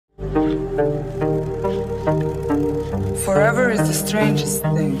Forever is the strangest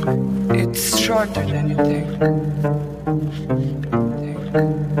thing. It's shorter than you think.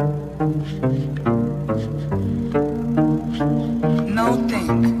 No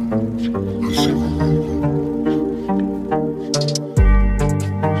think.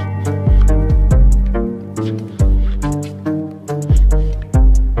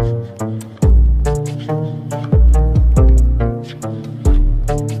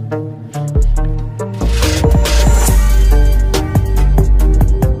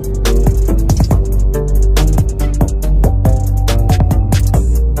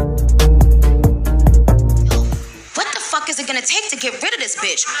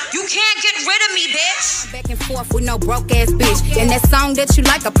 Broke ass bitch, and that song that you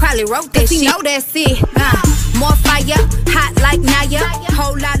like, I probably wrote that shit. Know that's it. More fire, hot like Naya.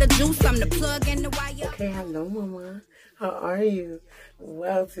 Whole lot of juice, I'm the plug and the wire. Okay, hello, mama. How are you?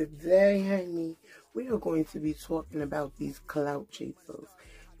 Well, today, honey, we are going to be talking about these clout chasers.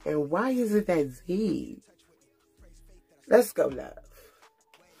 And why is it that Z? Let's go, love.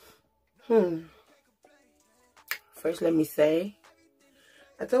 First, let me say,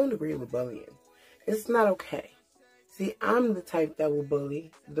 I don't agree with bullying. It's not okay. See, I'm the type that will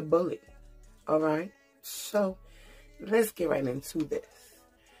bully the bully. Alright? So, let's get right into this.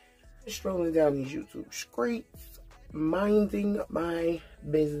 Strolling down these YouTube streets, minding my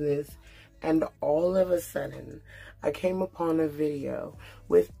business, and all of a sudden, I came upon a video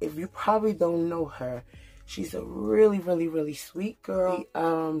with, if you probably don't know her, she's a really, really, really sweet girl.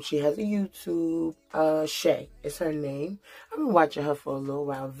 She has a YouTube. Shay is her name. I've been watching her for a little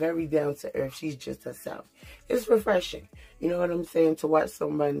while. Very down to earth. She's just herself. It's refreshing. You know what I'm saying? To watch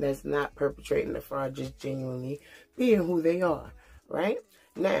somebody that's not perpetrating the fraud, just genuinely being who they are. Right?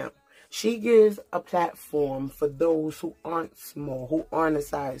 Now, she gives a platform for those who aren't small, who aren't a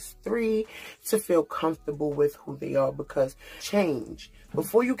size 3, to feel comfortable with who they are. Because change,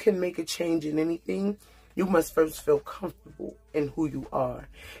 before you can make a change in anything, you must first feel comfortable in who you are.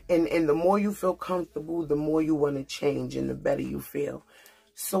 And the more you feel comfortable, the more you want to change and the better you feel.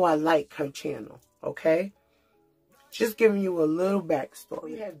 So I like her channel, okay? Just giving you a little backstory.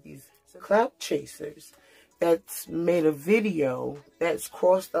 We have these clout chasers that's made a video that's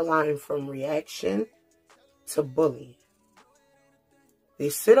crossed the line from reaction to bullying. They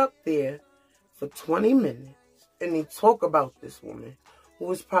sit up there for 20 minutes and they talk about this woman who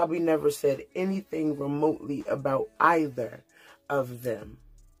has probably never said anything remotely about either of them,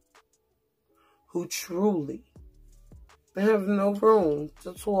 who truly have no room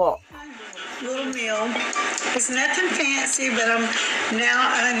to talk. Little meal. It's nothing fancy, but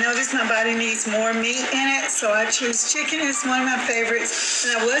I notice my body needs more meat in it, so I choose chicken. It's one of my favorites.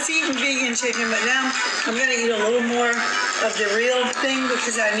 And I was eating vegan chicken, but now I'm going to eat a little more of the real thing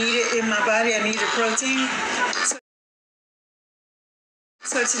because I need it in my body. I need the protein.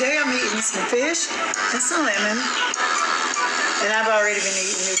 So today I'm eating some fish and some lemon. And I've already been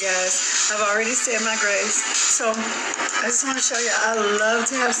eating, you guys. I've already said my grace. So I just want to show you, I love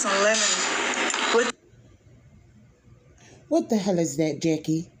to have some lemon. What the hell is that,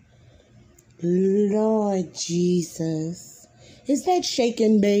 Jackie? Lord Jesus. Is that shake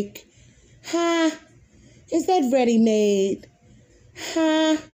and bake? Huh? Is that ready-made?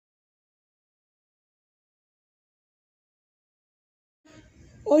 Huh?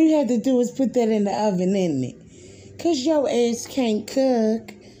 All you have to do is put that in the oven, isn't it? Because your ass can't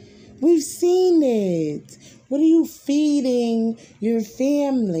cook. We've seen it. What are you feeding your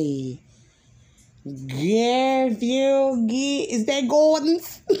family? If you get... Is that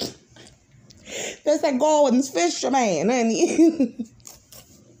Gordon's? That's that Gordon's fisherman, honey.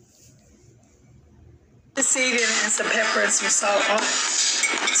 The seed in it and some pepper and some salt on it.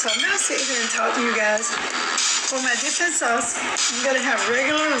 So I'm going to sit here and talk to you guys. For my dipping sauce, I'm going to have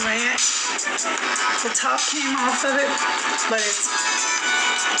regular ranch. The top came off of it, but it's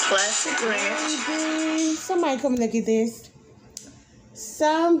classic ranch. Baby, somebody come look at this.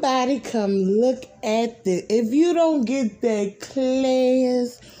 Somebody come look at this. If you don't get that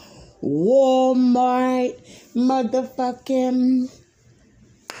class Walmart motherfucking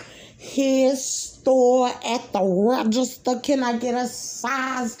hair store at the register, can I get a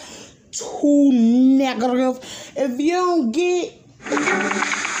size 2 negative? If you don't get...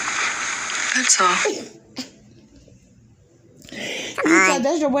 That's all. You said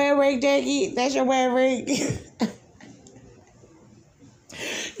that's your wear rig, Jackie? That's your wear rig?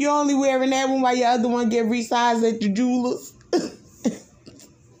 You only wearing that one while your other one get resized at the jewelers?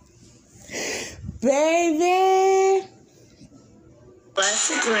 Baby!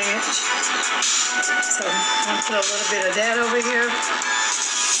 Classic ranch. So I'm going to put a little bit of that over here.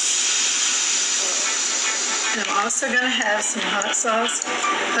 And I'm also going to have some hot sauce.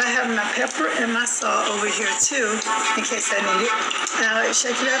 I have my pepper and my salt over here too, in case I need it. Now,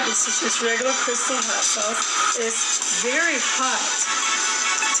 shake it up. This is just regular crystal hot sauce. It's very hot,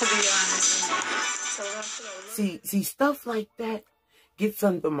 to be honest. So see, stuff like that gets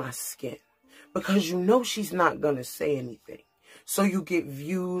under my skin. Because you know she's not going to say anything. So you get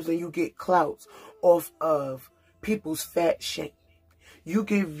views and you get clouts off of people's fat shaming. You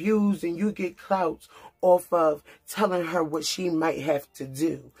get views and you get clouts off of telling her what she might have to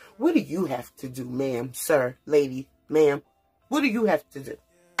do. What do you have to do, ma'am, sir, lady, ma'am? What do you have to do?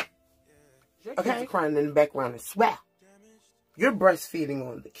 Okay? Crying in the background as well. You're breastfeeding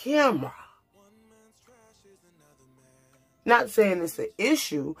on the camera. Not saying it's an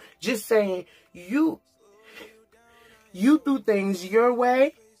issue, just saying you do things your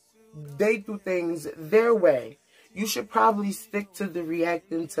way, they do things their way. You should probably stick to the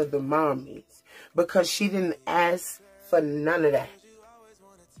reacting to the mommies because she didn't ask for none of that.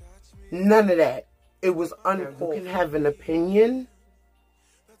 None of that. It was uncalled. You can have an opinion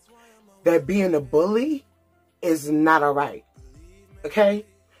that being a bully is not alright. Okay?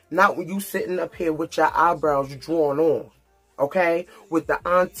 Not when you sitting up here with your eyebrows drawn on. Okay? With the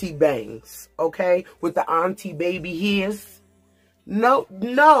auntie bangs. Okay? With the auntie baby hairs. No.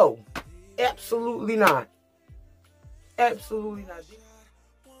 No. Absolutely not. Absolutely not.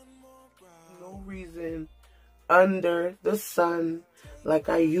 No reason under the sun, like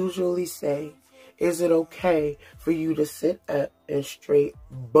I usually say, is it okay for you to sit up and straight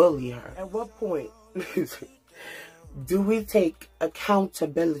bully her? At what point do we take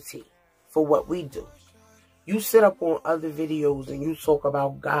accountability for what we do? You sit up on other videos and you talk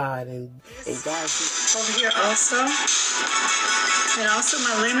about God and God. Over here also. And also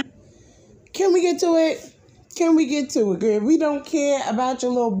my lemon. Can we get to it? Can we get to it, girl? We don't care about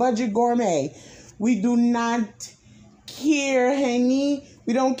your little budget gourmet. We do not care, honey.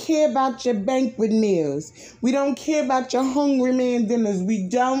 We don't care about your banquet meals. We don't care about your hungry man dinners. We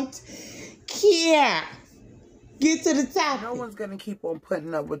don't care. Get to the top. No one's going to keep on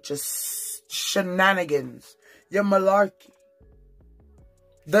putting up with your shenanigans, your malarkey,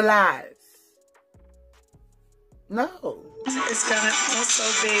 the lies. No. It's going to also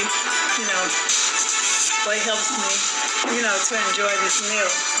be, you know, what helps me, you know, to enjoy this meal.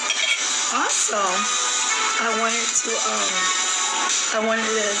 Also, I wanted to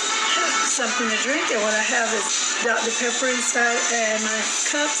have something to drink, and what I have is Dr. Pepper inside, and my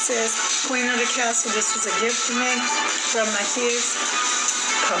cup says Queen of the Castle. This was a gift to me from my kids.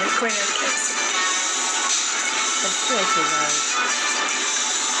 Call me Queen of the Castle. Of course it was.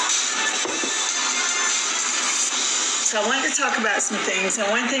 So I wanted to talk about some things,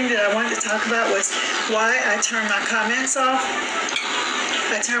 and one thing that I wanted to talk about was why I turned my comments off.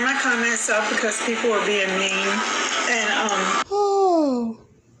 I turned my comments off because people were being mean, and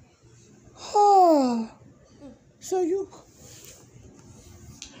so you,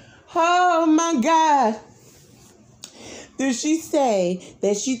 oh my God. Did she say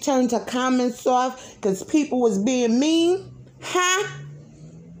that she turned her comments off because people was being mean? Huh?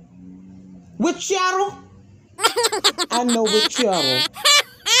 With y'all? I know with y'all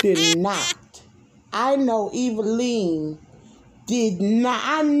did not. I know Eveline did not.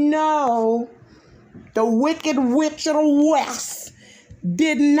 I know the Wicked Witch of the West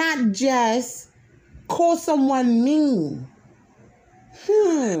did not just call someone mean.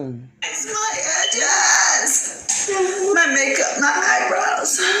 It's my edges, my makeup, my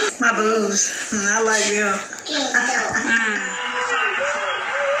eyebrows, my boobs. I like them.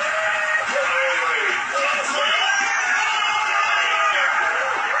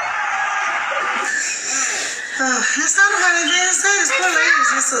 That's not what it is. It's poor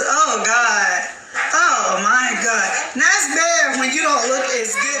ladies. Oh, God. Oh, my God. And that's bad when you don't look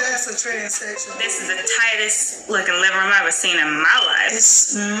as good as a transsexual. This is the tightest looking living room I've ever seen in my life.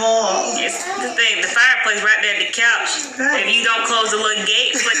 It's small. It's the thing, the fireplace right there at the couch. Right. If you don't close the little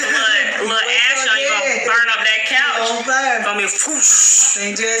gate, put the little ash on, you're going to burn up that couch. It's going to be whoosh.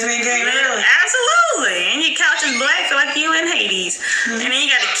 Think Jasmine came early. Absolutely. And your couch is black, feel like you in Hades. And then you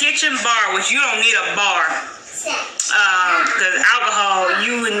got the kitchen bar, which you don't need a bar. Because alcohol,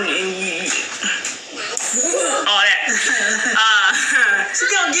 you and all that. She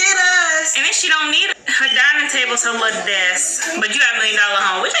gonna get us. And then she don't need her dining table's her little desk. But you got $1 million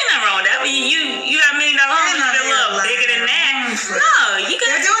home, which ain't nothing wrong with that. But you got $1 million home, you feel a little bigger than that. No, you got.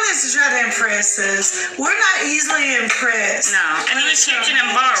 They're doing this to try to impress us. We're not easily impressed. No, and then your kitchen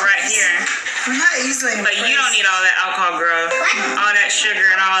and bar right here. We're not easily impressed. But you don't need all that alcohol, girl. All that sugar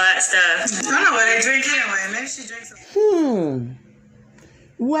and all that stuff. I don't know what they drink anyway. Maybe she drinks.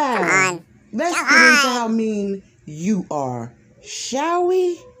 Wow. let's get into how mean you are, shall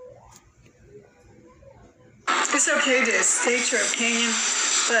we? It's okay to state your opinion,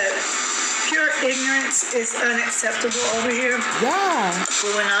 but pure ignorance is unacceptable over here. Yeah. We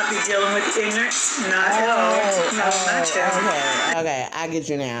will not be dealing with ignorance. Not at all. No, not yet. Okay, I get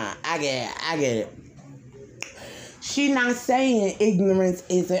you now. I get it. She not saying ignorance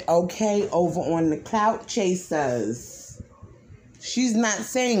isn't okay over on the Clout Chasers. She's not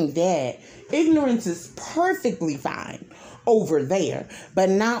saying that. Ignorance is perfectly fine over there, but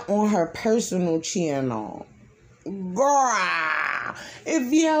not on her personal channel. Girl,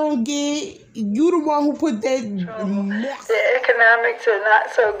 if you don't get, you the one who put that. The economics are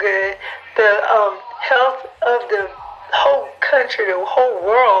not so good. The health of the whole country, the whole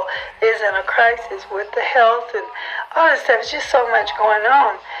world is in a crisis with the health and all this stuff. It's just so much going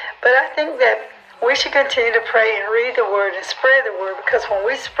on. But I think that we should continue to pray and read the word and spread the word, because when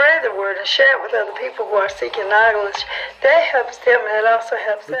we spread the word and share it with other people who are seeking knowledge, that helps them and it also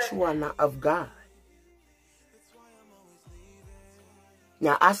helps us. But you are not of God.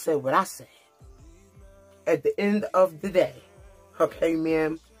 Now, I said what I said. At the end of the day, okay,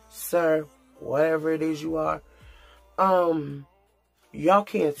 ma'am, sir, whatever it is you are, y'all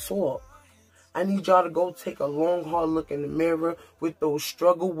can't talk. I need y'all to go take a long, hard look in the mirror with those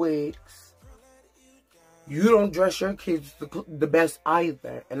struggle wigs. You don't dress your kids the best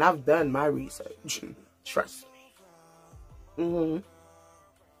either. And I've done my research. Trust me.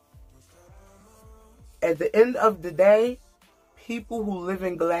 At the end of the day, people who live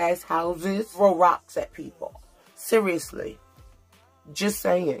in glass houses throw rocks at people. Seriously. Just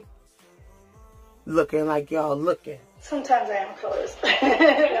saying. Looking like y'all looking. Sometimes I am close.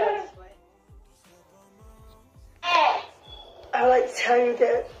 I would like to tell you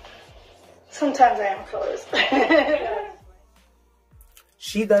that sometimes I am close.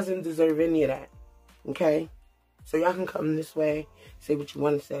 She doesn't deserve any of that. Okay? So y'all can come this way, say what you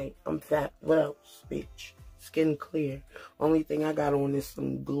want to say. I'm fat. What else, bitch? Skin clear. Only thing I got on is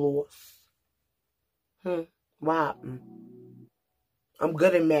some gloss. Why? I'm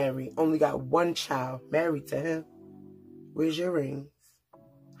good and married. Only got one child. Married to him. Where's your rings?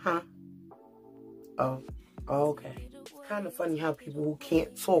 Huh? Oh, okay. It's kind of funny how people who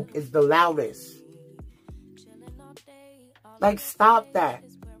can't talk is the loudest. Like, stop that.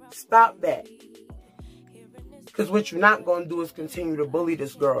 Stop that. Because what you're not going to do is continue to bully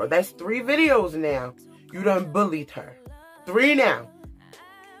this girl. That's 3 videos now. You done bullied her. 3 now.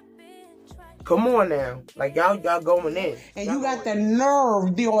 Come on now. Like, y'all going in. And you got the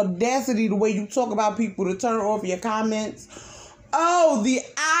nerve, the audacity, the way you talk about people to turn off your comments. Oh, the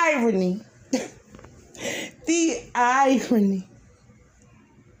irony. The irony.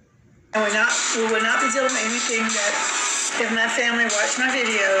 And we will not be dealing with anything that, if my family watch my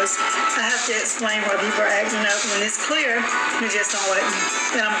videos, I have to explain why people are acting up. When it's clear, you just don't like me.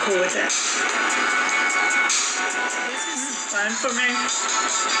 And I'm cool with that. This is fun for me,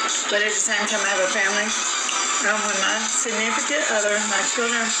 but at the same time, I have a family. When my significant other, my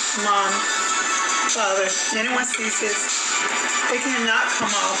children, mom, father, anyone sees this, it cannot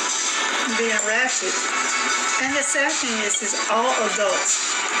come off being ratchet. And the sad thing is all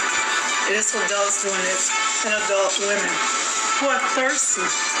adults. It is adults doing this, and adult women who are thirsty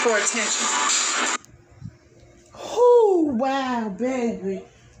for attention. Oh, wow, baby.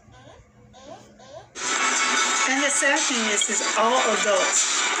 And the sad thing is all adults.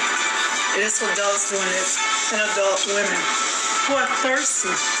 It is adults doing this, and adult women who are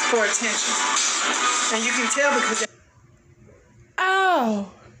thirsty for attention. And you can tell because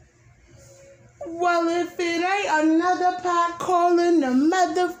oh. Well, if it ain't another pot calling the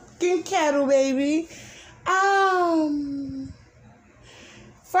motherfucking kettle, baby.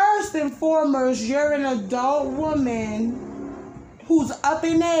 First and foremost, you're an adult woman who's up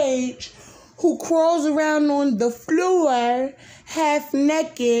in age, who crawls around on the floor half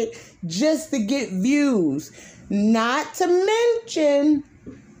naked just to get views. Not to mention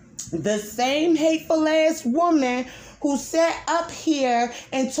the same hateful ass woman who sat up here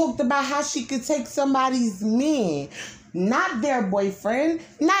and talked about how she could take somebody's man, not their boyfriend,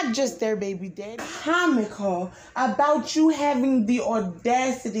 not just their baby daddy. Comical about you having the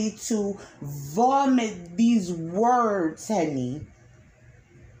audacity to vomit these words, honey,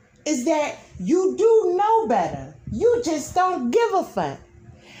 is that you do know better. You just don't give a fuck.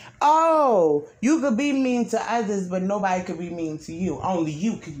 Oh, you could be mean to others, but nobody could be mean to you. Only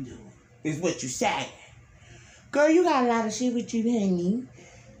you can do, is what you say. Girl, you got a lot of shit with you, honey.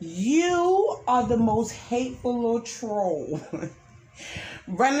 You are the most hateful little troll.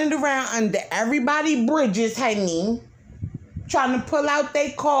 Running around under everybody's bridges, honey. trying to pull out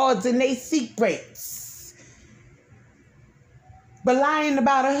their cards and their secrets. But lying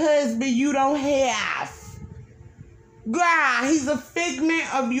about a husband you don't have. God, he's a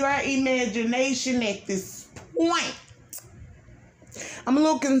figment of your imagination at this point. I'm a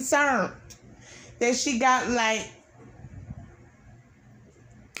little concerned that she got like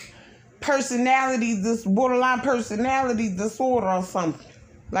borderline personality disorder or something.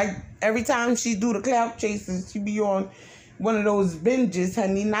 Like every time she do the Clout Chasers, she be on one of those binges,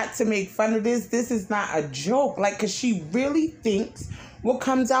 honey. Not to make fun of this. This is not a joke. Like, cause she really thinks what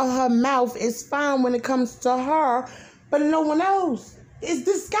comes out her mouth is fine when it comes to her, but no one else.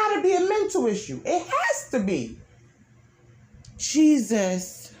 This gotta be a mental issue. It has to be.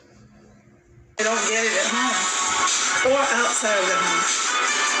 Jesus. They don't get it at home or outside of the home.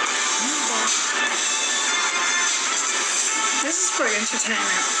 This is for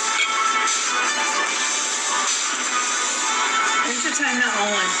entertainment. Entertainment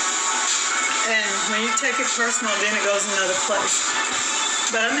only. And when you take it personal, then it goes another place.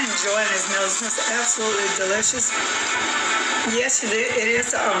 But I'm enjoying this meal. It's absolutely delicious. Yes, it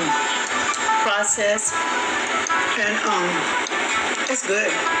is processed. And it's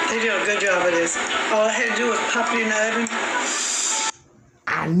good. They did a good job of this. All I had to do was pop it in the oven.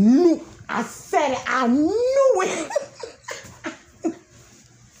 I said it. I knew it.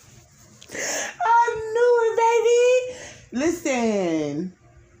 I knew it, baby. Listen,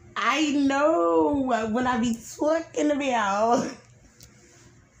 I know when I be talking about.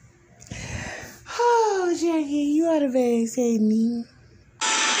 Oh, Jackie, you are the best, ain't me?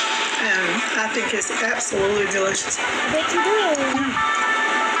 And I think it's absolutely delicious. Bet you do.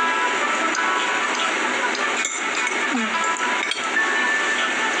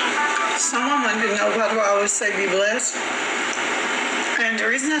 Someone didn't know why do I always say be blessed. And the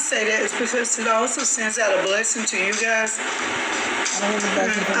reason I say that is because it also sends out a blessing to you guys.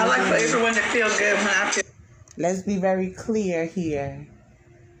 I like for everyone to feel good when I feel. Let's be very clear here.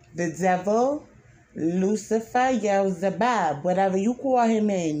 The devil, Lucifer, Beelzebub, whatever you call him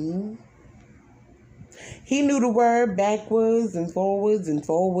in, he knew the word backwards and forwards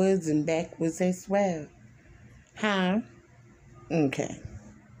and backwards as well. Huh? Okay.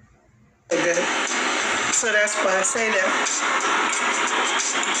 Good. So that's why I say that.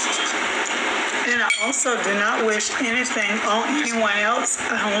 And I also do not wish anything on anyone else.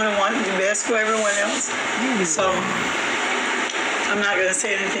 I only want the best for everyone else. So I'm not going to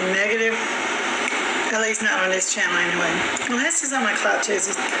say anything negative. At least not on this channel anyway. Unless it's on my Clout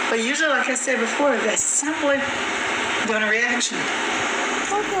Chasers. But usually, like I said before, that's simply doing a reaction.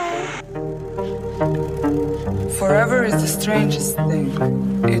 Okay. Forever is the strangest thing.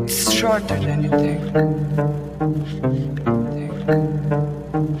 It's shorter than you think.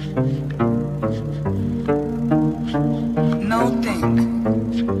 No think.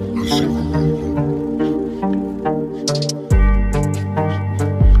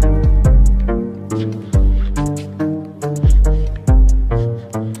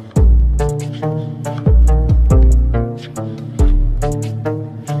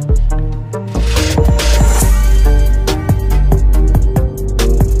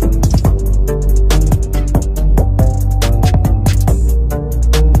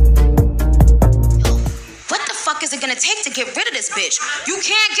 You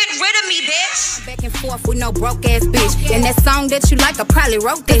can't get rid of me, bitch. Back and forth with no broke ass bitch. And that song that you like, I probably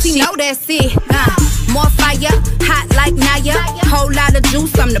wrote that shit. You know that's it. More fire, hot like Naya. Whole lot of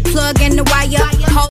juice, I'm the plug and the wire.